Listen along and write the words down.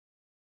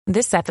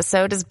This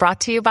episode is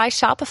brought to you by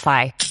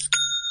Shopify.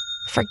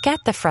 Forget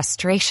the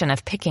frustration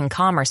of picking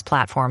commerce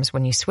platforms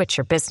when you switch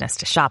your business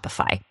to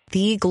Shopify,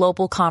 the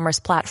global commerce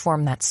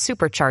platform that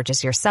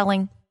supercharges your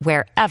selling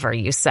wherever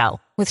you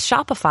sell. With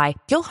Shopify,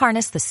 you'll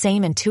harness the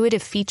same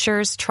intuitive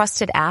features,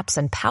 trusted apps,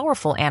 and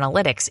powerful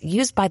analytics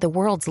used by the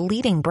world's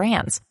leading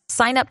brands.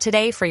 Sign up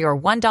today for your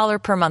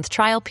 $1 per month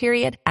trial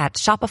period at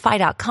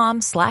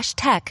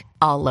shopify.com/tech,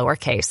 all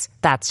lowercase.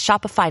 That's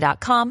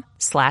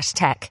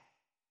shopify.com/tech.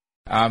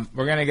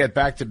 We're going to get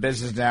back to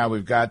business now.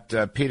 We've got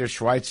Peter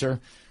Schweizer,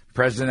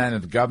 president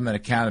of the Government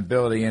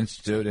Accountability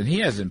Institute, and he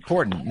has an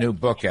important new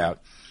book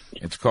out.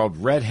 It's called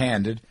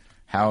Red-Handed: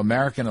 How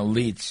American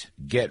Elites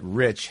Get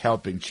Rich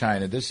Helping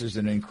China. This is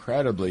an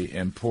incredibly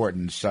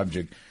important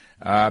subject.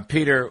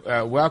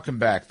 Peter, welcome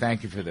back.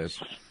 Thank you for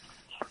this.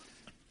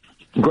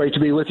 Great to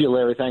be with you,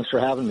 Larry. Thanks for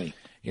having me.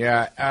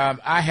 Yeah,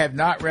 I have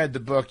not read the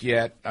book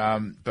yet,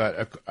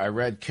 but I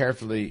read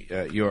carefully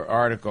your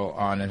article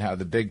on it, how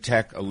the big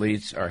tech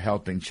elites are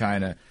helping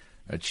China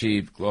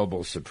achieve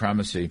global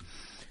supremacy.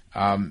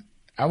 I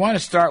want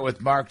to start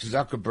with Mark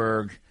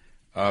Zuckerberg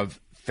of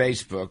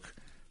Facebook,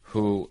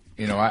 who,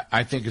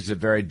 I think is a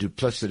very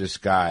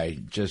duplicitous guy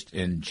just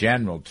in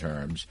general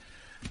terms.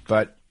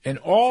 But in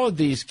all of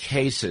these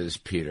cases,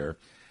 Peter,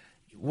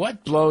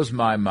 what blows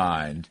my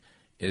mind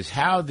is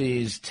how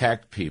these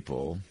tech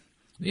people,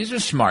 these are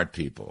smart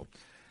people,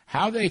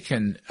 how they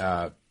can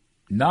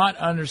not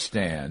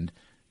understand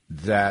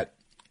that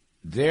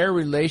their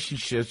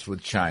relationships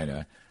with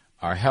China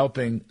are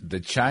helping the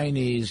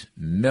Chinese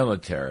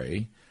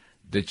military,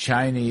 the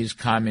Chinese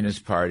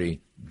Communist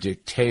Party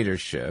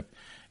dictatorship,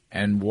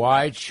 and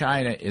why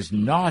China is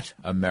not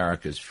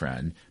America's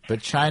friend,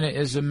 but China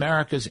is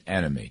America's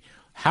enemy.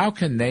 How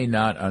can they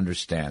not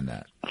understand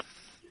that?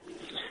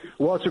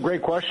 Well, it's a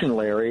great question,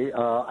 Larry.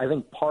 I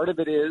think part of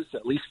it is,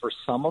 at least for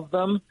some of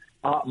them,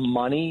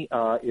 money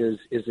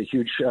is a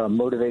huge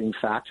motivating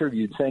factor.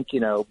 You'd think,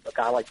 a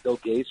guy like Bill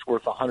Gates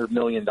worth $100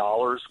 million.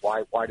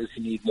 Why does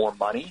he need more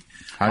money?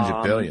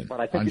 $100 billion.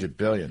 But I think $100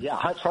 billion. Yeah,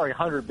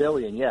 $100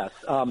 billion. Yes.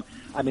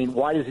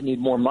 Why does he need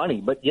more money?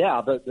 But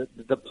yeah,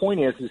 the point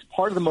is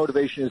part of the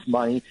motivation is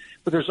money.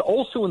 But there's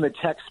also in the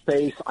tech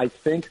space, I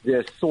think,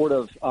 this sort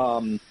of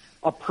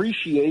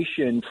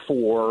appreciation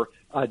for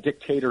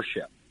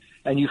dictatorship.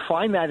 And you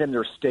find that in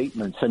their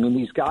statements.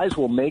 These guys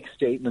will make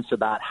statements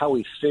about how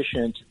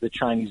efficient the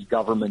Chinese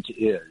government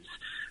is.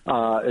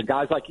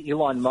 Guys like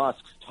Elon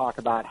Musk talk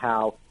about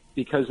how,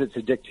 because it's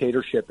a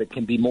dictatorship, it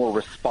can be more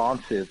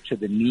responsive to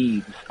the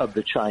needs of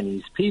the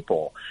Chinese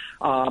people.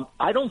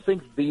 I don't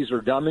think these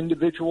are dumb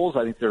individuals.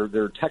 I think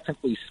they're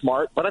technically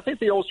smart, but I think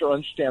they also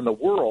understand the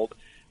world.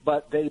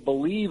 But they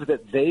believe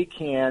that they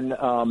can,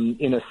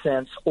 in a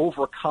sense,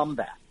 overcome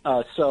that.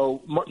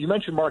 So you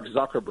mentioned Mark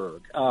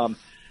Zuckerberg.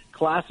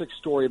 Classic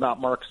story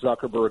about Mark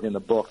Zuckerberg in the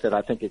book that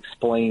I think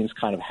explains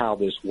kind of how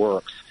this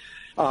works.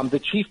 The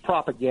chief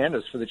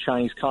propagandist for the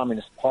Chinese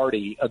Communist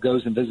Party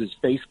goes and visits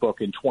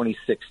Facebook in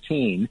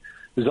 2016.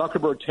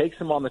 Zuckerberg takes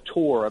him on the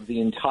tour of the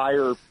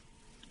entire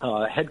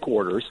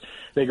headquarters.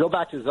 They go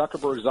back to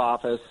Zuckerberg's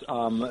office.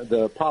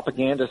 The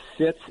propagandist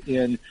sits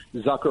in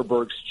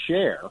Zuckerberg's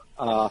chair,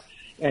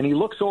 and he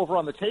looks over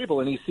on the table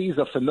and he sees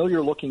a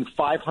familiar-looking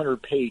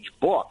 500-page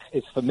book.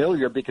 It's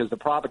familiar because the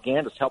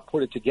propagandist helped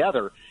put it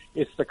together.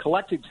 It's the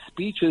collected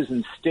speeches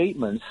and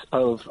statements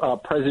of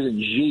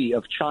President Xi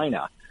of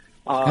China.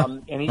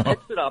 And he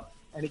picks it up,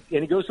 and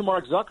he goes to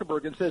Mark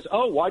Zuckerberg and says,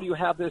 "Oh, why do you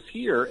have this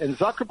here?" And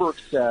Zuckerberg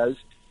says,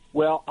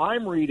 "Well,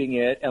 I'm reading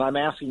it, and I'm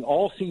asking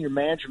all senior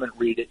management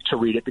to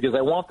read it because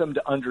I want them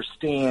to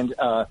understand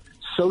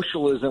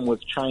socialism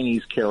with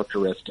Chinese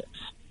characteristics."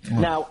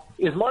 Now,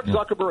 is Mark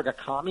Zuckerberg a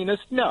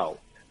communist? No.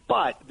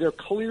 But there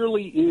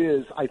clearly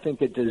is, I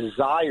think, a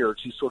desire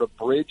to sort of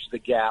bridge the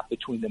gap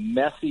between the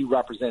messy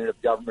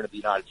representative government of the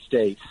United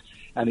States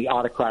and the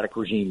autocratic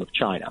regime of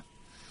China.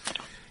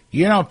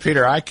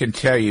 Peter, I can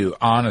tell you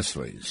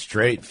honestly,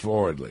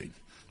 straightforwardly,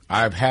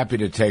 I'm happy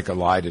to take a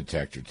lie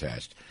detector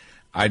test.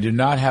 I do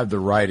not have the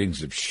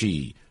writings of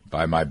Xi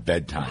by my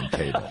bedtime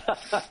table.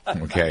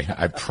 Okay,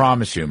 I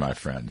promise you, my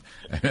friend.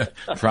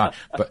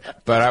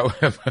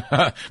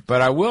 but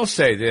I will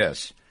say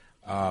this: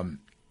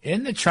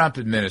 in the Trump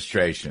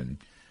administration,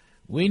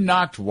 we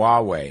knocked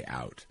Huawei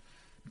out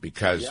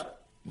because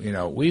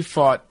we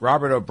fought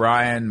Robert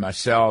O'Brien,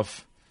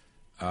 myself,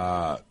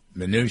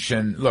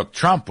 Mnuchin. Look,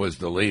 Trump was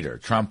the leader.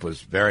 Trump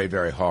was very,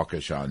 very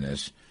hawkish on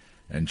this,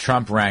 and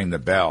Trump rang the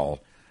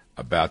bell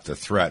about the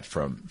threat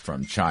from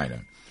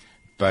China.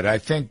 But I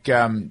think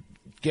getting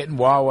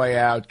Huawei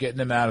out, getting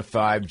them out of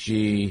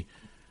 5G,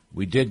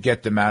 we did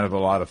get them out of a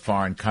lot of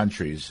foreign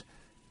countries,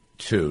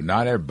 too.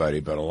 Not everybody,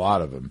 but a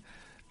lot of them.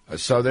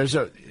 So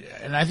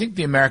and I think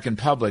the American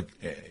public,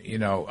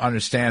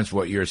 understands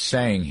what you're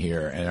saying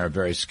here and are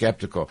very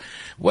skeptical.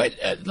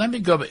 Let me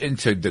go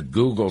into the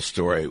Google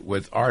story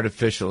with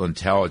artificial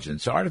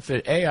intelligence.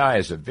 AI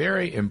is a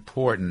very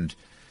important,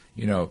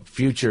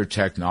 future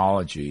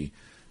technology.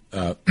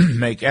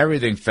 Make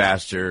everything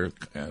faster.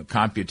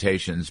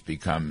 Computations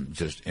become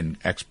just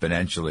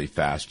exponentially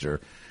faster.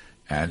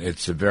 and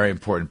it's a very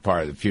important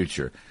part of the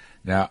future.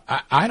 Now,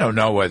 I don't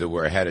know whether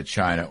we're ahead of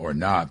China or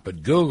not,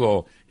 but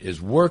Google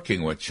is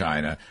working with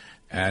China,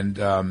 and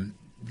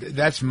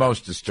that's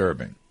most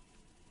disturbing.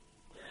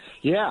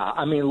 Yeah,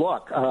 I mean,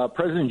 look,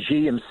 President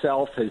Xi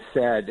himself has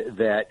said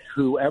that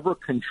whoever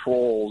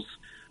controls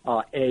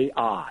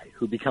AI,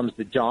 who becomes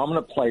the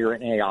dominant player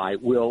in AI,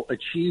 will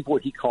achieve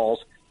what he calls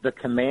the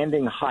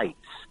commanding heights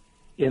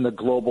in the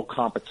global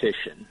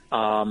competition.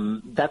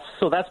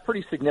 That's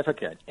pretty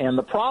significant. And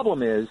the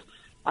problem is,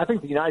 I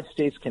think the United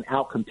States can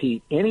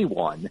outcompete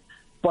anyone,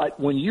 but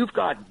when you've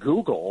got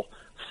Google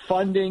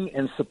funding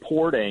and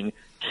supporting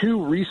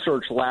 2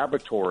 research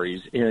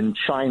laboratories in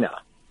China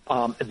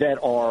that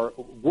are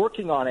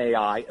working on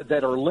AI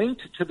that are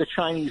linked to the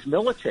Chinese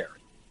military,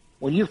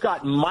 when you've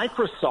got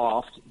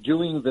Microsoft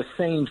doing the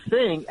same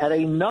thing at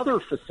another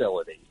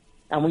facility,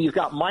 and when you've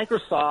got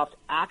Microsoft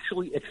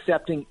actually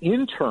accepting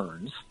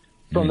interns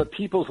from the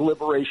People's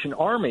Liberation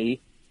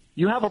Army,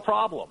 you have a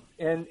problem.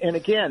 And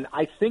again,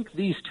 I think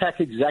these tech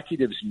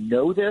executives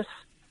know this.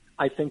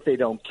 I think they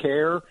don't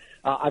care.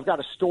 I've got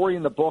a story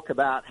in the book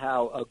about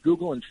how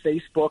Google and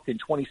Facebook in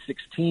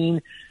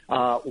 2016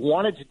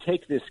 wanted to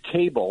take this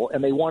cable,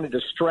 and they wanted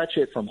to stretch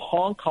it from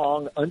Hong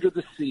Kong under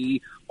the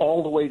sea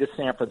all the way to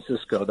San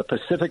Francisco, the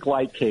Pacific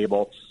Light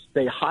Cable.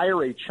 They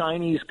hire a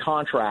Chinese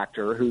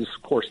contractor who's,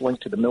 of course,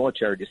 linked to the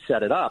military to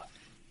set it up.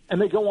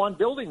 And they go on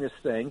building this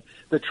thing.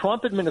 The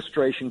Trump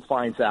administration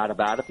finds out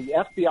about it. The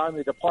FBI and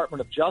the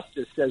Department of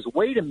Justice says,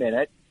 wait a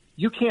minute,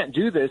 you can't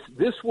do this.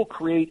 This will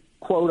create,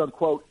 quote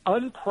unquote,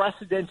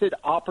 unprecedented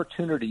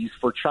opportunities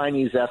for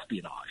Chinese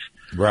espionage.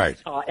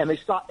 Right. And they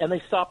stop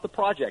the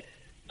project.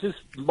 Does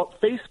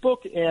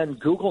Facebook and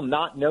Google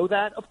not know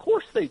that? Of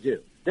course they do.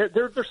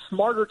 They're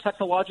smarter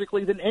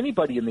technologically than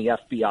anybody in the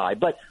FBI.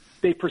 But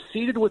they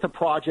proceeded with a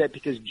project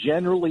because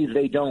generally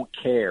they don't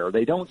care.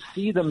 They don't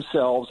see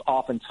themselves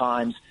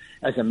oftentimes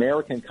as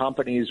American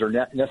companies or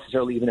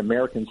necessarily even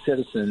American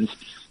citizens.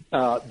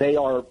 They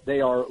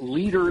are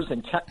leaders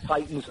and tech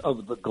titans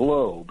of the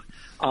globe,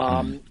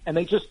 and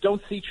they just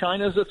don't see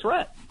China as a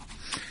threat.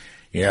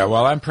 Yeah,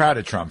 well, I'm proud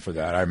of Trump for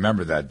that. I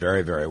remember that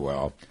very, very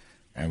well,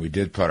 and we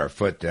did put our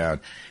foot down.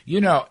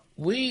 You know,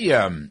 we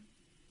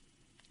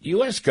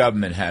U.S.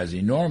 government has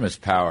enormous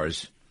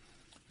powers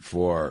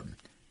for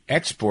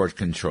export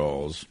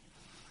controls,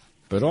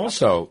 but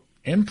also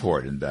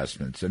import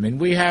investments. I mean,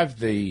 we have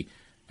the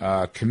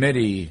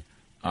Committee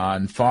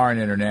on Foreign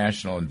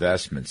International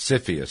Investments,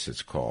 CFIUS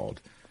it's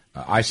called.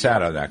 I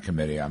sat on that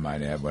committee, I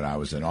might add, when I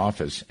was in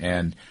office.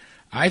 And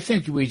I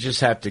think we just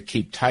have to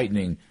keep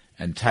tightening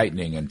and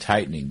tightening and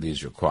tightening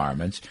these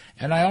requirements.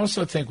 And I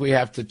also think we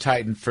have to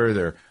tighten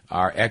further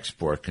our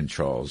export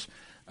controls.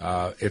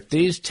 If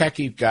these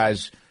techie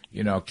guys,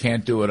 you know,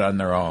 can't do it on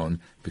their own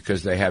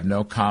because they have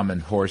no common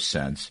horse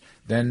sense,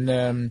 then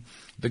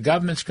the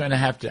government's going to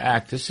have to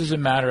act. This is a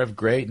matter of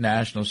great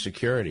national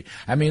security.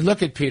 I mean,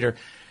 look at Peter.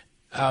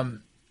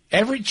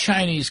 Every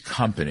Chinese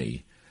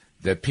company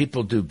that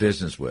people do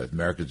business with,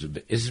 Americans,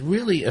 is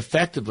really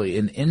effectively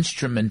an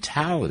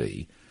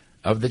instrumentality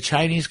of the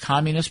Chinese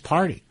Communist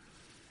Party.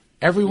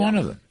 Every one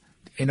of them.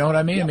 You know what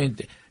I mean? Yeah. I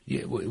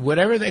mean,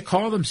 whatever they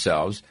call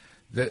themselves,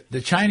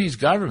 the Chinese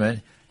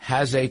government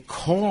has a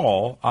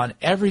call on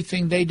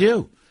everything they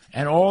do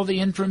and all the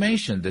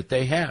information that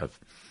they have.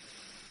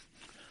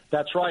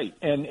 That's right.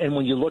 And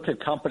when you look at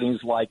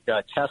companies like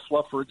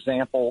Tesla, for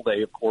example,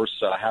 they, of course,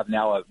 have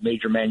now a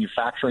major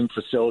manufacturing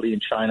facility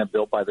in China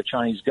built by the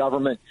Chinese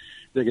government.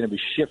 They're going to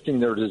be shifting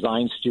their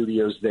design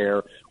studios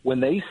there. When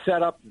they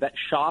set up that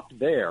shop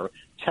there,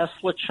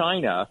 Tesla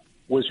China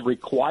was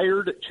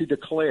required to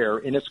declare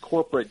in its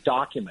corporate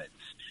documents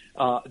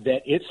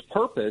that its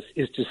purpose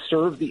is to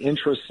serve the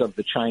interests of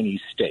the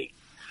Chinese state.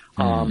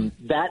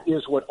 That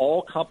is what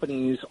all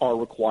companies are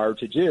required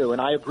to do.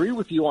 And I agree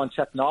with you on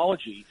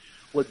technology.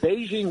 What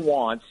Beijing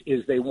wants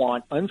is they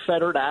want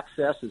unfettered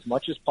access as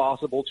much as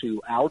possible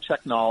to our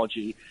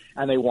technology,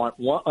 and they want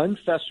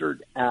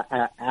unfettered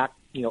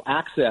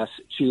access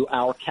to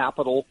our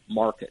capital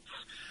markets.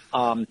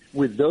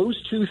 With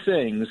those two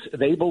things,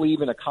 they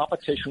believe in a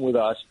competition with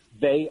us,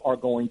 they are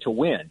going to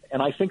win.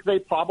 And I think they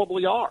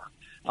probably are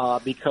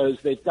because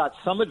they've got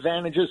some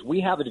advantages.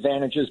 We have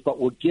advantages, but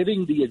we're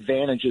giving the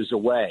advantages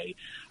away.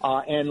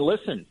 And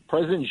listen,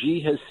 President Xi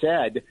has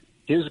said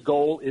his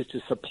goal is to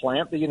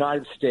supplant the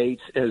United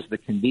States as the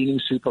convening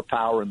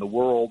superpower in the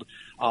world,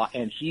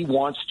 and he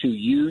wants to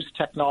use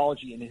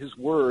technology, in his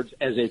words,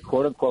 as a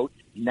quote-unquote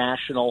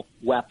national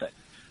weapon.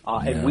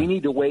 And we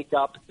need to wake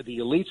up. The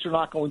elites are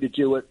not going to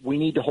do it. We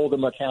need to hold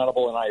them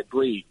accountable, and I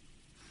agree.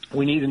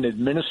 We need an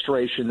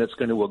administration that's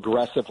going to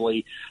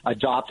aggressively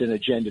adopt an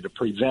agenda to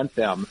prevent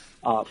them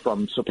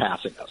from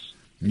surpassing us.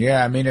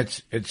 Yeah, I mean,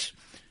 it's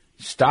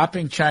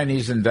stopping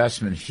Chinese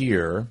investment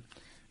here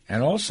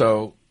and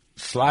also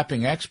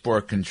slapping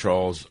export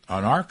controls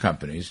on our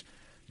companies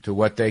to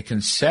what they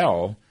can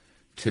sell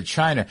to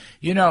China.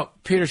 You know,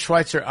 Peter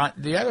Schweizer,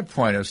 the other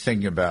point I was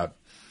thinking about,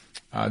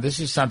 this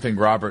is something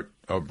Robert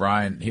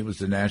O'Brien, he was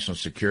the National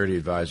Security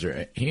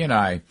Advisor. He and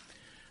I,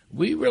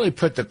 we really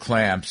put the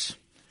clamps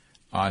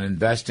on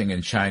investing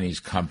in Chinese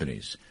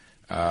companies.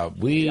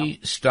 We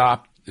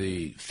stopped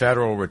the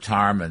federal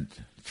retirement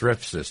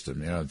thrift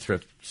system,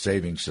 thrift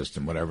savings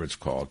system, whatever it's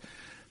called,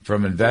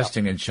 from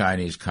investing in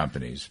Chinese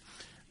companies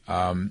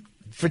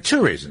for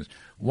two reasons.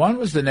 One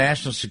was the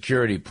national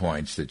security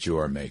points that you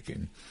are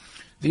making.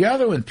 The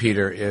other one,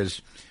 Peter,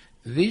 is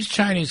these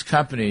Chinese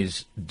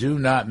companies do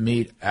not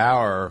meet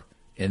our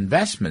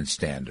investment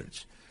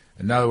standards.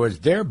 In other words,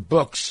 their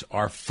books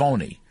are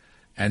phony,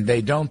 and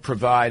they don't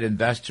provide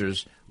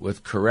investors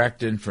with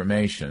correct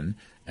information,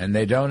 and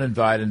they don't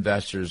invite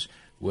investors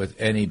with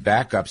any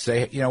backups.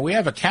 We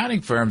have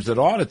accounting firms that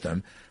audit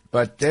them,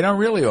 but they don't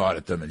really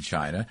audit them in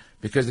China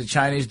because the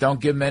Chinese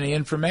don't give them any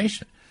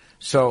information.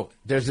 So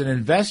there's an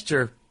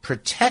investor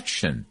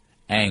protection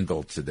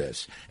angle to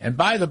this. And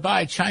by the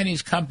by,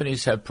 Chinese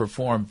companies have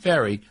performed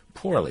very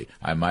poorly,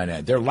 I might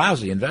add. They're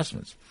lousy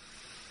investments.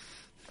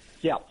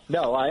 Yeah,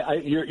 no,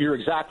 you're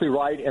exactly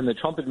right. And the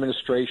Trump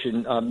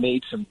administration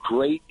made some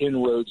great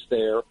inroads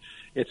there.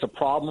 It's a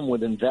problem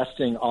with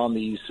investing on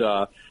these,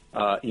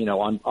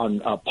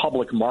 on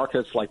public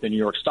markets like the New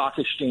York Stock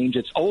Exchange.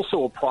 It's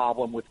also a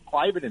problem with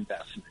private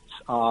investments.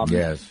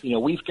 Yes.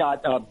 We've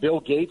got Bill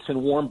Gates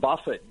and Warren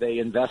Buffett. They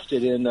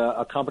invested in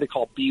a company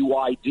called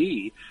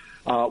BYD.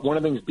 One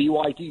of the things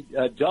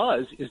BYD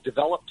does is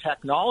develop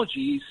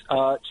technologies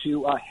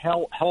to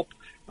help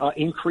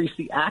increase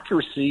the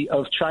accuracy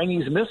of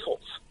Chinese missiles.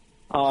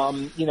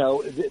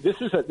 This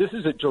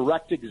is a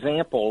direct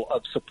example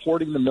of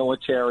supporting the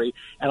military,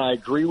 and I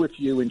agree with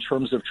you in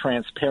terms of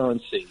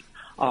transparency.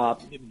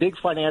 Big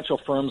financial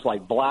firms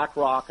like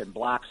BlackRock and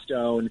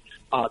Blackstone,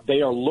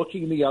 they are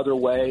looking the other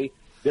way.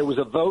 There was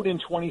a vote in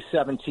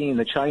 2017.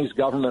 The Chinese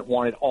government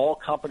wanted all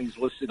companies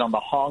listed on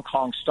the Hong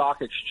Kong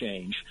Stock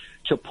Exchange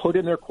to put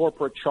in their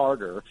corporate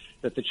charter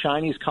that the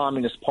Chinese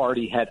Communist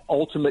Party had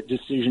ultimate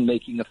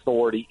decision-making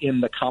authority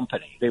in the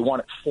company. They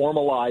want it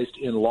formalized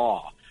in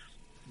law.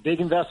 Big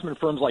investment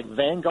firms like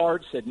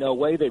Vanguard said no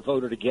way. They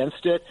voted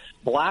against it.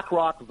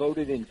 BlackRock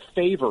voted in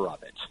favor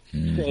of it,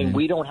 saying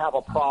we don't have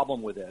a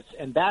problem with this.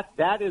 And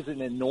that is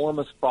an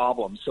enormous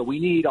problem. So we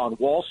need on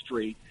Wall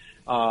Street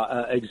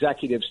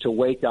executives to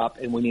wake up,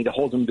 and we need to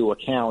hold them to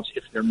account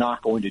if they're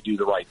not going to do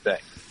the right thing.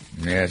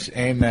 Yes,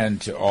 amen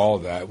to all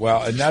that.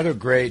 Well, another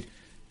great,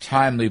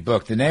 timely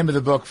book. The name of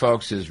the book,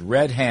 folks, is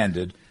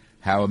Red-Handed,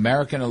 How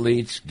American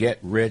Elites Get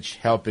Rich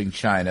Helping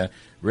China,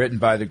 written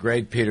by the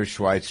great Peter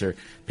Schweizer.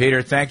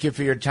 Peter, thank you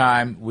for your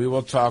time. We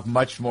will talk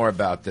much more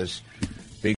about this